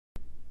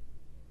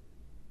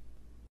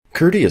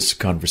Courteous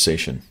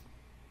conversation.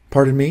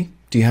 Pardon me,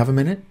 do you have a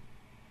minute?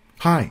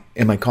 Hi,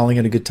 am I calling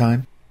at a good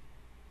time?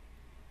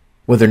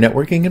 Whether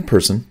networking in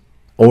person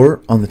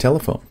or on the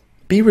telephone,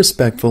 be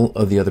respectful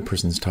of the other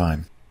person's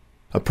time.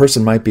 A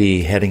person might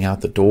be heading out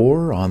the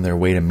door on their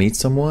way to meet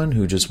someone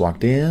who just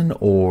walked in,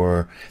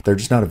 or they're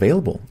just not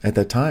available at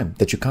that time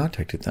that you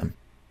contacted them.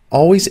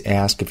 Always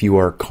ask if you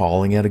are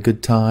calling at a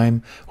good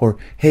time, or,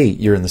 hey,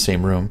 you're in the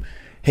same room.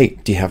 Hey,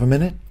 do you have a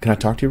minute? Can I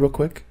talk to you real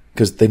quick?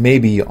 Because they may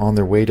be on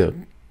their way to,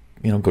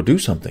 go do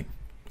something.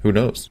 Who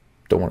knows?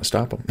 Don't want to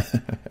stop them.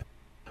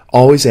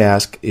 Always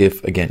ask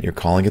if, again, you're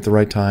calling at the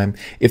right time.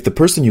 If the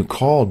person you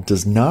called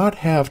does not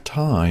have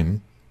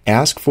time,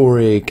 ask for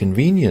a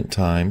convenient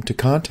time to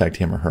contact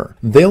him or her.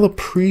 They'll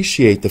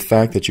appreciate the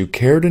fact that you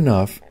cared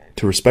enough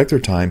to respect their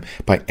time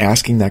by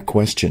asking that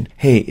question.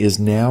 Hey, is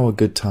now a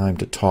good time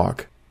to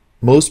talk?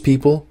 Most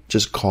people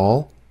just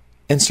call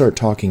and start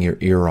talking your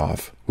ear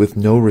off with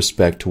no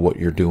respect to what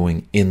you're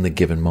doing in the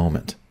given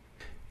moment.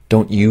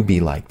 Don't you be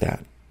like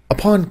that.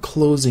 Upon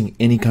closing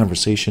any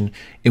conversation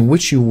in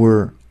which you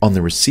were on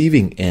the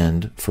receiving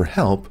end for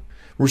help,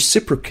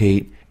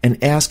 reciprocate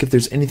and ask if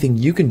there's anything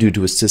you can do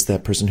to assist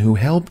that person who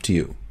helped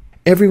you.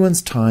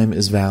 Everyone's time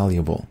is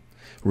valuable.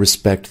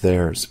 Respect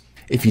theirs.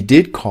 If you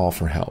did call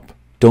for help,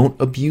 don't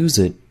abuse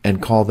it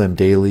and call them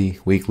daily,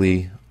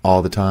 weekly,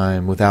 all the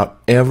time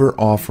without ever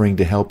offering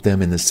to help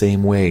them in the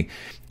same way,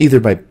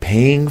 either by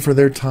paying for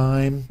their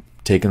time,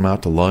 taking them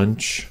out to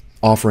lunch,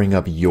 offering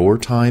up your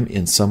time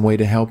in some way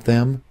to help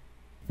them.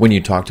 When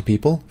you talk to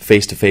people,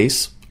 face to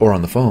face or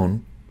on the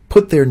phone,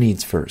 put their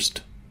needs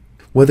first.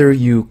 Whether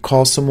you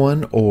call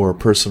someone or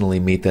personally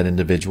meet that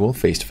individual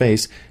face to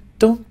face,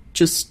 don't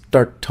just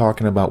start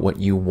talking about what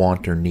you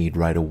want or need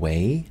right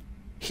away.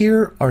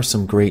 Here are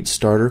some great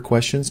starter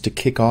questions to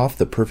kick off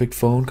the perfect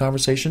phone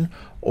conversation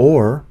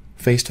or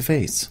face to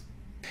face.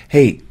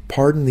 Hey,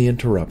 pardon the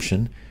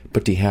interruption,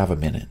 but do you have a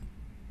minute?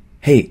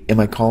 Hey, am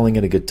I calling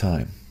at a good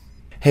time?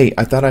 Hey,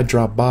 I thought I'd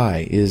drop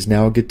by. Is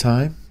now a good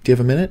time? Do you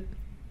have a minute?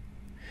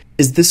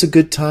 Is this a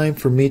good time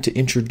for me to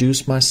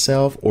introduce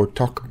myself or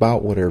talk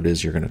about whatever it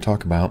is you're going to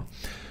talk about?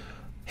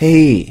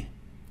 Hey,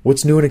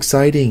 what's new and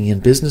exciting in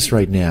business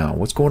right now?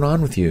 What's going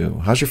on with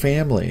you? How's your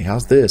family?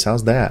 How's this?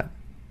 How's that?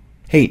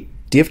 Hey,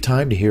 do you have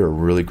time to hear a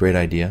really great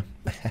idea?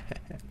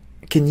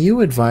 Can you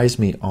advise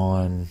me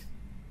on,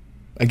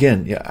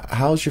 again,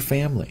 how's your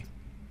family?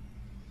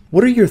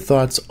 What are your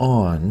thoughts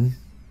on,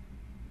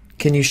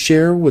 can you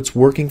share what's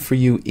working for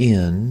you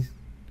in,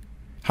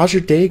 how's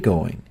your day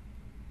going?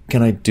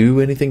 Can I do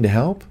anything to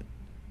help?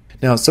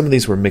 Now, some of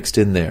these were mixed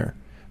in there,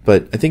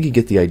 but I think you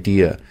get the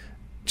idea.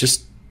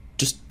 Just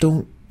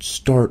don't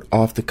start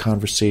off the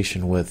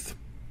conversation with,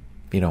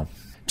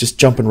 just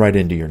jumping right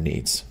into your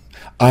needs.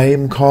 I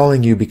am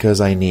calling you because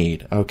I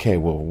need. Okay,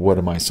 well, what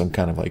am I, some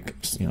kind of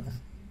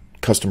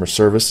customer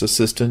service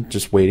assistant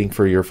just waiting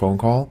for your phone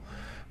call?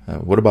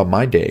 What about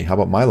my day? How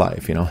about my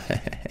life,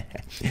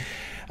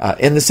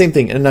 And the same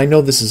thing, and I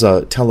know this is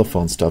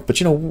telephone stuff,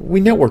 but, we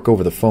network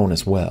over the phone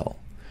as well.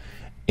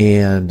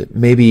 And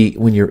maybe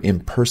when you're in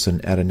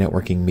person at a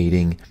networking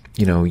meeting,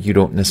 you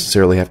don't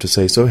necessarily have to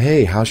say, so,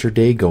 hey, how's your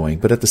day going?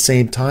 But at the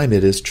same time,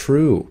 it is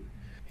true.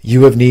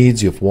 You have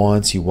needs, you have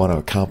wants, you want to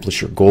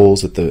accomplish your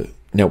goals at the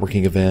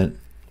networking event.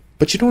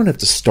 But you don't have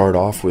to start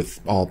off with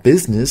all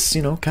business,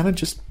 kind of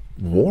just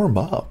warm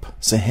up.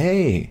 Say,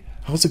 hey,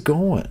 how's it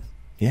going?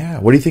 Yeah,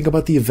 what do you think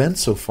about the event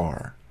so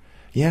far?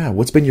 Yeah,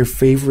 what's been your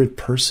favorite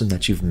person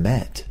that you've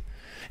met?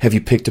 Have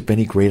you picked up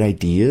any great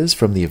ideas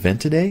from the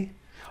event today?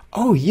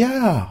 Oh,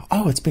 yeah.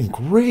 Oh, it's been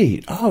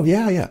great. Oh,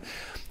 yeah.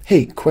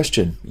 Hey,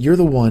 question. You're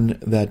the one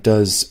that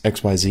does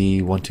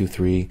XYZ 1, 2,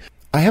 3.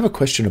 I have a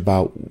question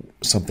about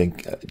something.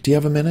 Do you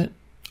have a minute?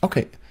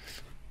 Okay.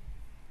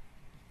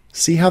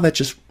 See how that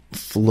just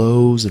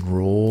flows and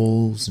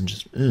rolls and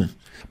just...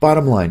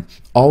 Bottom line,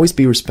 always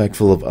be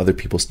respectful of other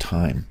people's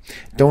time.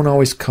 Don't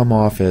always come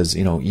off as,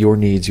 your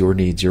needs,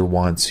 your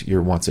wants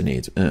and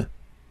needs.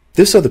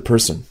 This other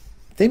person,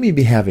 they may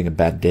be having a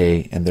bad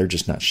day and they're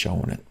just not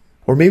showing it.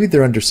 Or maybe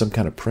they're under some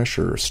kind of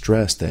pressure or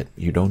stress that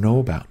you don't know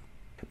about.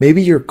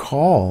 Maybe your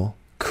call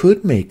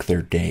could make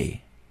their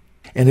day,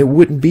 and it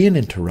wouldn't be an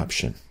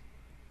interruption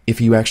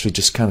if you actually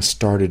just kind of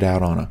started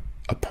out on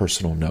a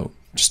personal note.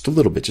 Just a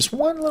little bit, just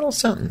one little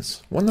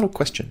sentence, one little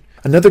question.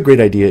 Another great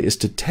idea is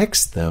to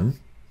text them.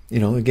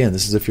 Again,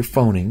 this is if you're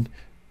phoning.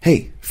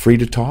 Hey, free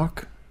to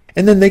talk?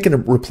 And then they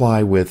can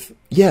reply with,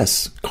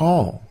 yes,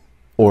 call,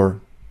 or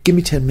give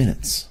me 10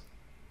 minutes.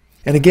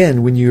 And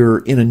again, when you're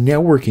in a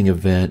networking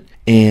event,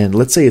 and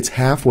let's say it's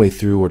halfway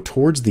through or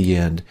towards the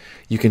end,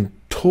 you can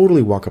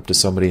totally walk up to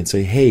somebody and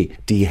say, hey,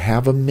 do you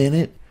have a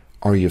minute?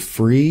 Are you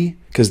free?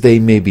 Because they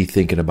may be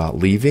thinking about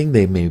leaving.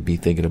 They may be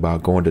thinking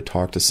about going to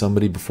talk to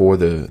somebody before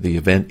the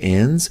event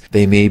ends.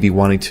 They may be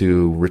wanting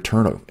to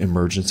return an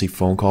emergency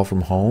phone call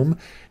from home.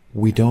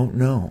 We don't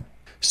know.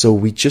 So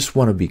we just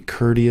want to be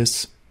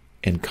courteous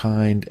and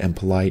kind and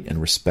polite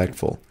and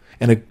respectful.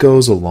 And it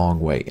goes a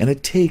long way. And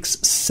it takes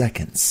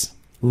seconds.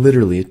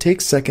 Literally, it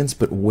takes seconds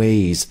but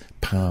weighs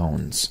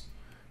pounds.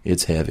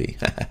 It's heavy.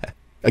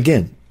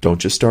 Again, Don't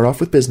just start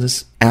off with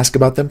business. Ask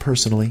about them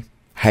personally.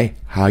 Hey,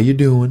 how you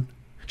doing?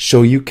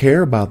 Show you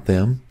care about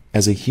them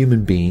as a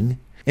human being,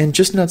 and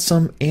just not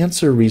some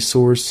answer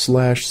resource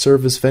 /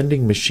 service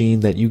vending machine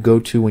that you go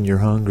to when you're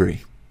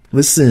hungry.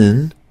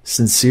 Listen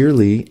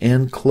sincerely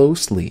and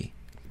closely.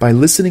 By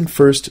listening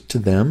first to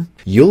them,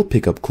 you'll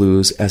pick up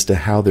clues as to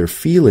how they're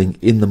feeling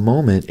in the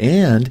moment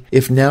and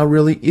if now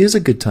really is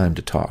a good time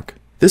to talk.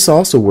 This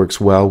also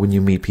works well when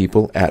you meet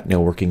people at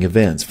networking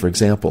events. For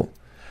example,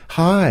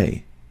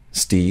 "Hi,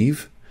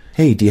 Steve.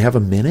 Hey, do you have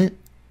a minute?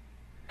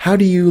 How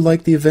do you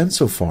like the event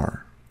so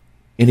far?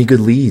 Any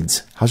good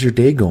leads? How's your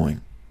day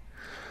going?"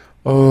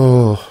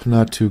 "Oh,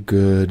 not too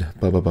good.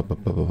 Blah, blah, blah, blah,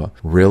 blah, blah.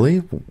 Really?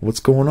 What's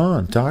going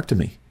on? Talk to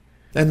me."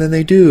 And then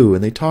they do,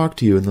 and they talk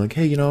to you, and they're like,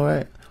 "Hey,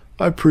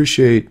 I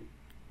appreciate,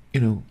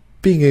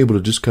 being able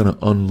to just kind of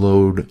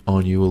unload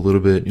on you a little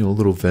bit, a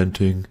little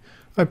venting.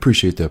 I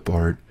appreciate that,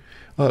 Bart.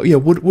 Yeah,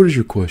 what is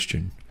your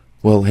question?"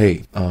 "Well,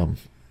 hey,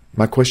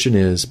 my question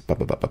is, blah,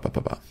 blah, blah, blah,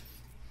 blah, blah."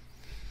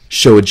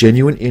 Show a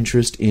genuine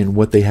interest in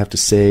what they have to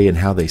say and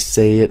how they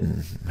say it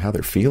and how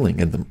they're feeling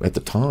at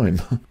the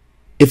time.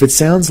 If it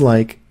sounds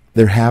like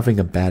they're having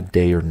a bad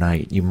day or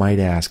night, you might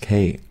ask,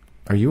 "Hey,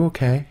 are you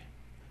okay?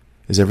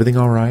 Is everything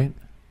all right?"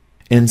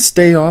 And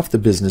stay off the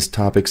business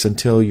topics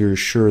until you're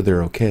sure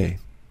they're okay.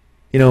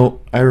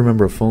 I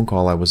remember a phone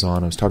call I was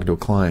on. I was talking to a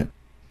client,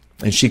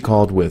 and she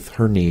called with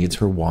her needs,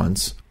 her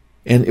wants,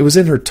 and it was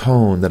in her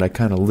tone that I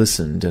kind of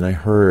listened, and I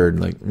heard,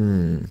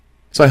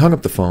 So I hung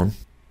up the phone,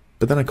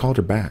 but then I called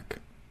her back,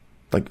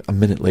 like a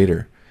minute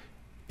later,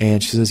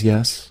 and she says,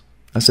 "Yes."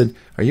 I said,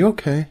 "Are you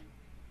okay?"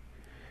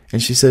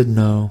 And she said,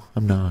 "No,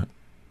 I'm not."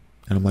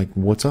 And I'm like,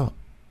 "What's up?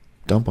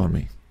 Dump on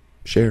me.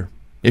 Share,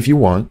 if you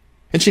want."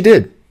 And she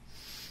did.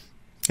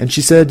 And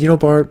she said,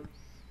 "Bart,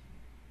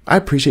 I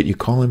appreciate you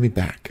calling me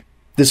back."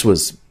 This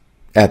was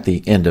at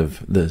the end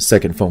of the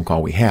second phone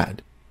call we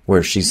had,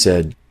 where she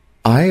said,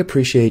 "I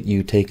appreciate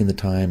you taking the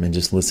time and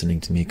just listening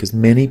to me, because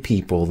many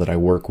people that I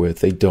work with,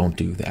 they don't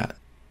do that.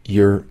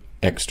 You're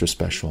extra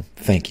special.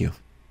 Thank you."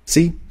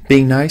 See,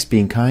 being nice,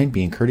 being kind,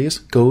 being courteous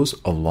goes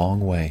a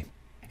long way.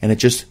 And it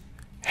just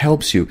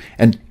helps you.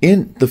 And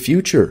in the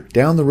future,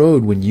 down the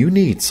road, when you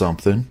need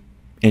something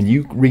and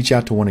you reach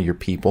out to one of your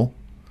people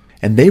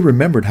and they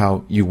remembered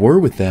how you were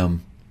with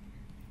them,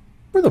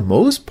 for the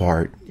most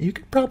part, you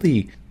could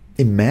probably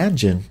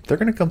imagine they're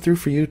going to come through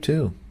for you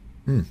too.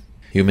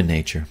 Human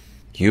nature.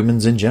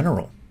 Humans in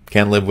general.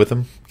 Can't live with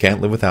them.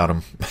 Can't live without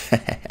them.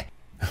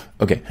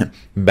 Okay,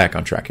 back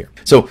on track here.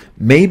 So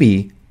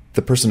maybe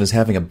the person is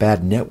having a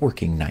bad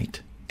networking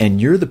night,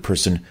 and you're the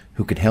person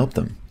who could help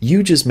them.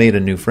 You just made a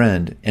new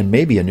friend and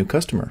maybe a new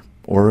customer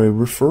or a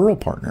referral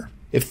partner.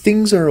 If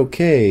things are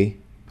okay,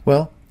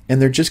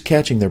 and they're just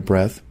catching their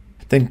breath,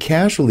 then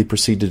casually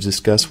proceed to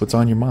discuss what's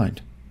on your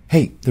mind.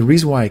 "Hey, the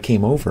reason why I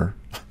came over,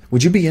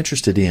 would you be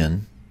interested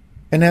in?"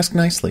 And ask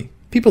nicely.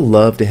 People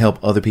love to help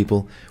other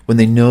people when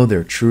they know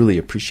they're truly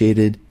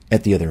appreciated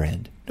at the other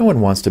end. No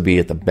one wants to be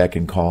at the beck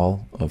and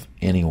call of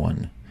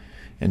anyone.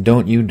 And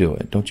don't you do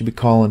it. Don't you be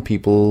calling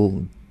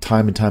people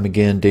time and time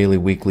again, daily,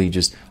 weekly,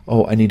 just,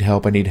 "Oh, I need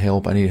help, I need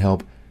help, I need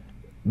help."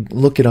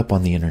 Look it up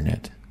on the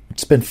internet.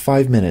 Spend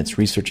 5 minutes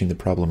researching the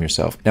problem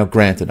yourself. Now,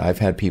 granted, I've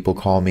had people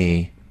call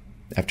me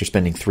after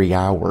spending 3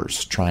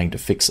 hours trying to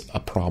fix a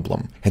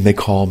problem. And they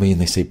call me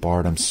and they say,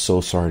 "Bart, I'm so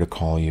sorry to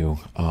call you.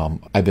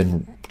 I've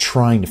been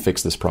trying to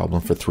fix this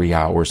problem for 3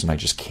 hours and I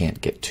just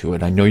can't get to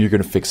it. I know you're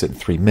going to fix it in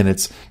 3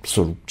 minutes,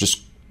 so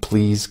just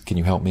please, can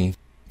you help me?"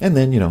 And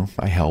then,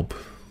 I help,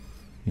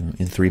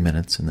 in 3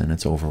 minutes, and then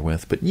it's over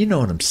with. But you know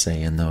what I'm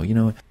saying,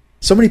 though.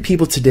 So many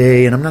people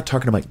today, and I'm not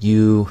talking about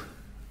you,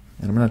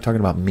 and I'm not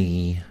talking about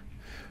me,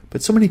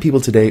 but so many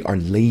people today are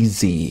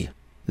lazy.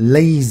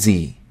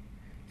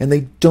 And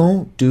they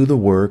don't do the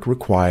work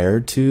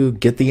required to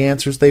get the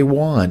answers they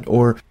want,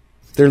 or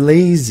they're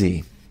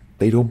lazy.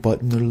 They don't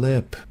button their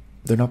lip.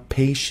 They're not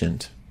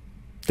patient.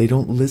 They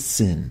don't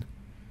listen.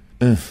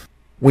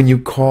 When you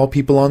call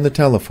people on the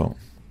telephone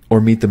or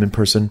meet them in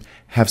person,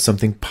 have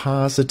something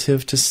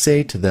positive to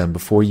say to them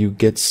before you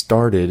get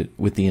started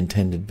with the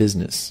intended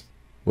business.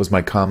 Was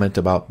my comment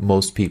about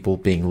most people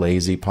being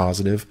lazy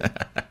positive?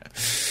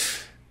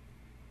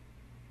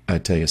 I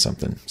tell you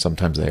something,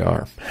 sometimes they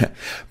are.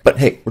 But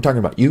hey, we're talking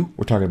about you,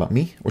 we're talking about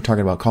me, we're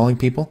talking about calling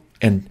people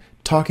and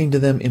talking to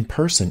them in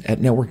person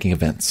at networking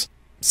events,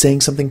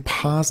 saying something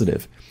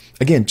positive.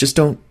 Again, just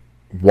don't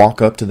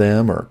walk up to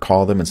them or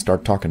call them and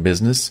start talking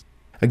business.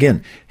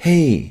 Again,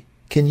 "Hey,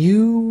 can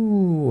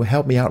you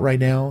help me out right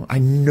now? I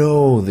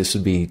know this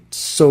would be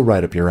so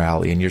right up your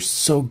alley and you're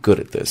so good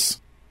at this.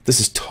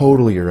 This is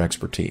totally your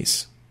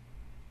expertise."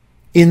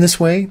 In this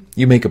way,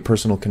 you make a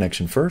personal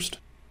connection first.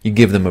 You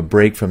give them a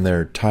break from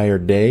their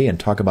tired day and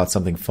talk about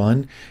something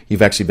fun.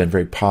 You've actually been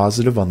very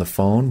positive on the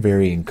phone,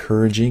 very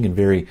encouraging and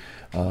very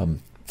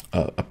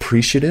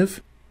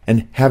appreciative.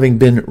 And having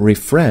been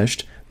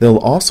refreshed, they'll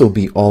also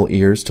be all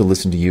ears to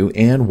listen to you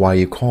and why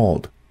you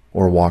called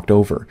or walked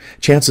over.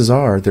 Chances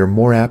are they're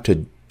more apt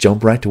to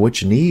jump right to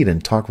what you need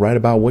and talk right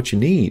about what you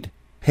need.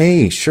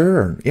 "Hey,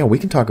 sure, yeah, we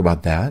can talk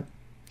about that."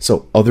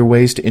 So other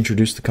ways to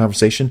introduce the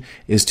conversation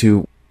is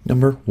to,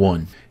 number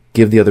one,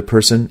 give the other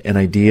person an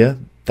idea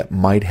that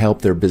might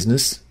help their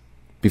business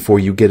before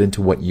you get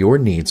into what your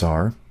needs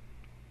are.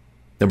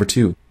 Number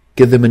two,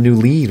 give them a new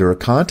lead or a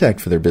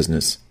contact for their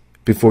business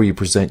before you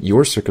present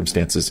your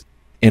circumstances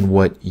and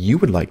what you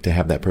would like to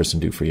have that person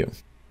do for you.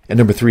 And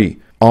number three,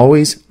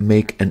 always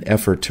make an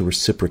effort to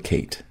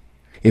reciprocate.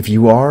 If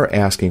you are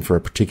asking for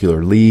a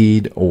particular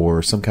lead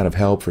or some kind of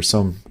help for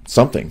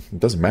something, it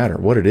doesn't matter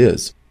what it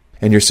is,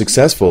 and you're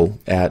successful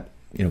at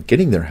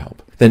getting their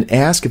help, then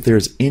ask if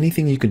there's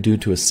anything you can do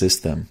to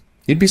assist them.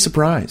 You'd be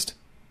surprised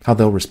how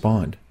they'll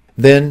respond.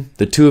 Then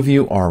the two of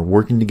you are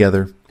working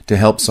together to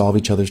help solve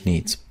each other's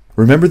needs.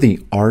 Remember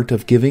the art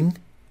of giving?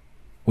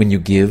 When you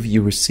give,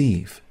 you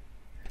receive.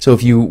 So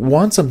if you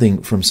want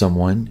something from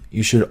someone,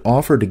 you should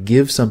offer to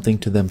give something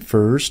to them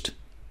first.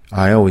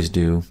 I always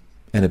do,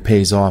 and it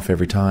pays off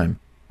every time.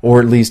 Or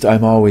at least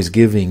I'm always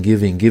giving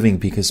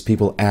because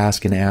people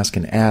ask and ask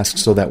and ask,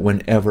 so that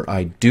whenever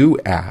I do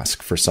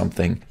ask for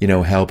something,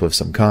 help of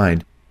some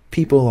kind,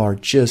 people are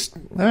just,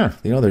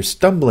 they're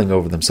stumbling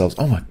over themselves.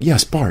 Oh my,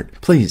 yes, Bart,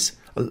 please,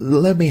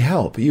 let me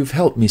help. You've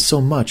helped me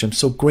so much. I'm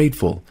so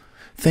grateful.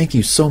 Thank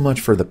you so much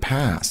for the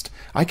past.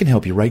 I can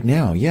help you right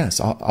now. Yes,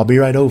 I'll be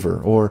right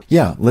over. Or,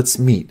 yeah, let's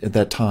meet at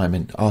that time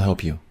and I'll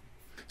help you.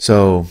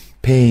 So,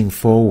 paying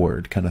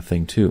forward kind of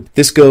thing too.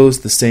 This goes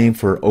the same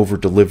for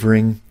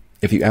over-delivering.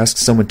 If you ask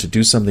someone to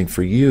do something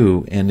for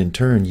you, and in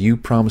turn you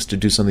promise to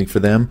do something for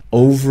them,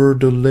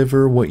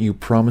 over-deliver what you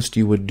promised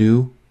you would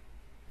do,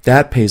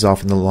 that pays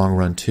off in the long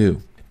run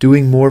too.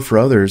 Doing more for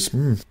others,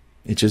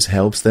 it just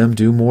helps them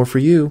do more for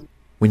you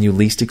when you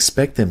least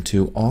expect them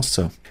to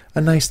also.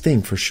 A nice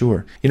thing for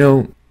sure.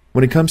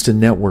 When it comes to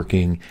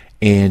networking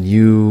and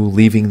you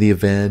leaving the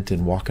event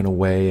and walking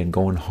away and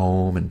going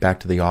home and back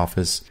to the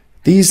office,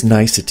 these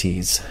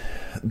niceties,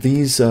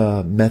 these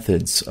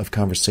methods of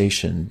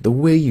conversation, the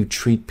way you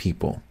treat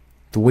people,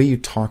 the way you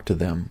talk to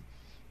them,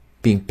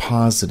 being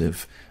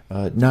positive,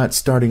 not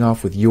starting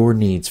off with your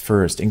needs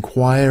first,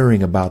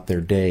 inquiring about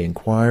their day,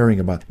 inquiring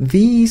about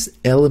these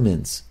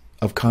elements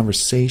of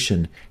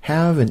conversation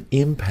have an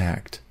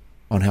impact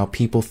on how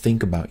people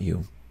think about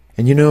you.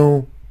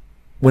 And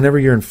whenever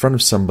you're in front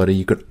of somebody,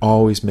 you can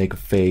always make a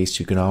face,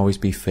 you can always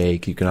be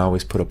fake, you can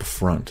always put up a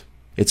front.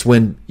 It's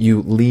when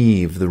you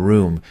leave the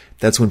room,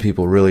 that's when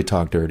people really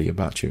talk dirty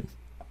about you.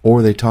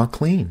 Or they talk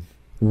clean.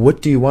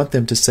 What do you want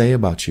them to say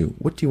about you?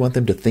 What do you want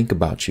them to think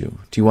about you?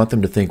 Do you want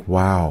them to think,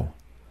 wow,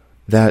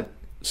 that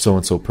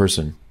so-and-so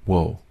person,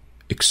 whoa,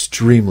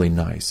 extremely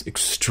nice,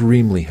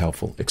 extremely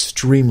helpful,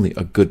 extremely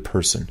a good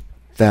person.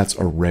 That's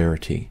a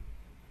rarity.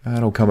 I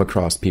don't come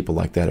across people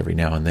like that every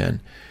now and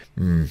then.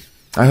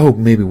 I hope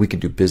maybe we can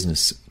do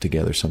business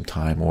together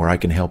sometime, or I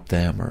can help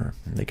them, or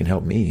they can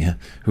help me.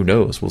 Who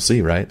knows? We'll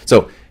see, right?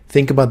 So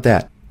think about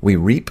that. We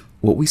reap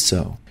what we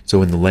sow.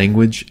 So in the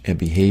language and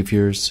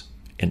behaviors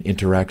and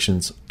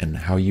interactions and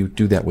how you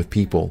do that with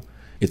people,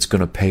 it's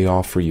going to pay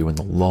off for you in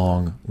the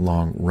long,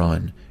 long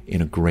run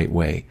in a great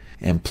way.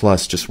 And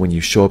plus, just when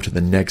you show up to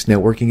the next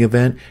networking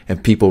event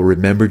and people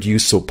remembered you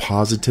so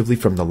positively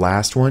from the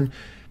last one,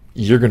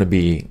 you're going to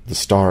be the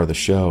star of the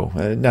show.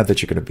 Not that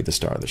you're going to be the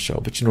star of the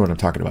show, but you know what I'm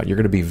talking about. You're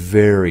going to be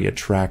very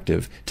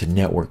attractive to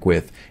network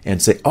with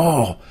and say,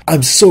 oh,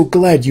 I'm so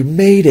glad you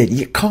made it.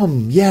 You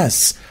come,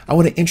 yes. I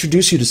want to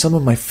introduce you to some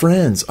of my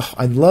friends. Oh,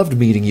 I loved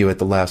meeting you at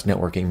the last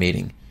networking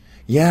meeting.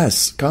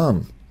 Yes,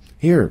 come.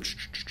 Here.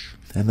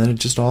 And then it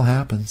just all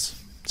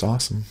happens. It's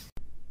awesome.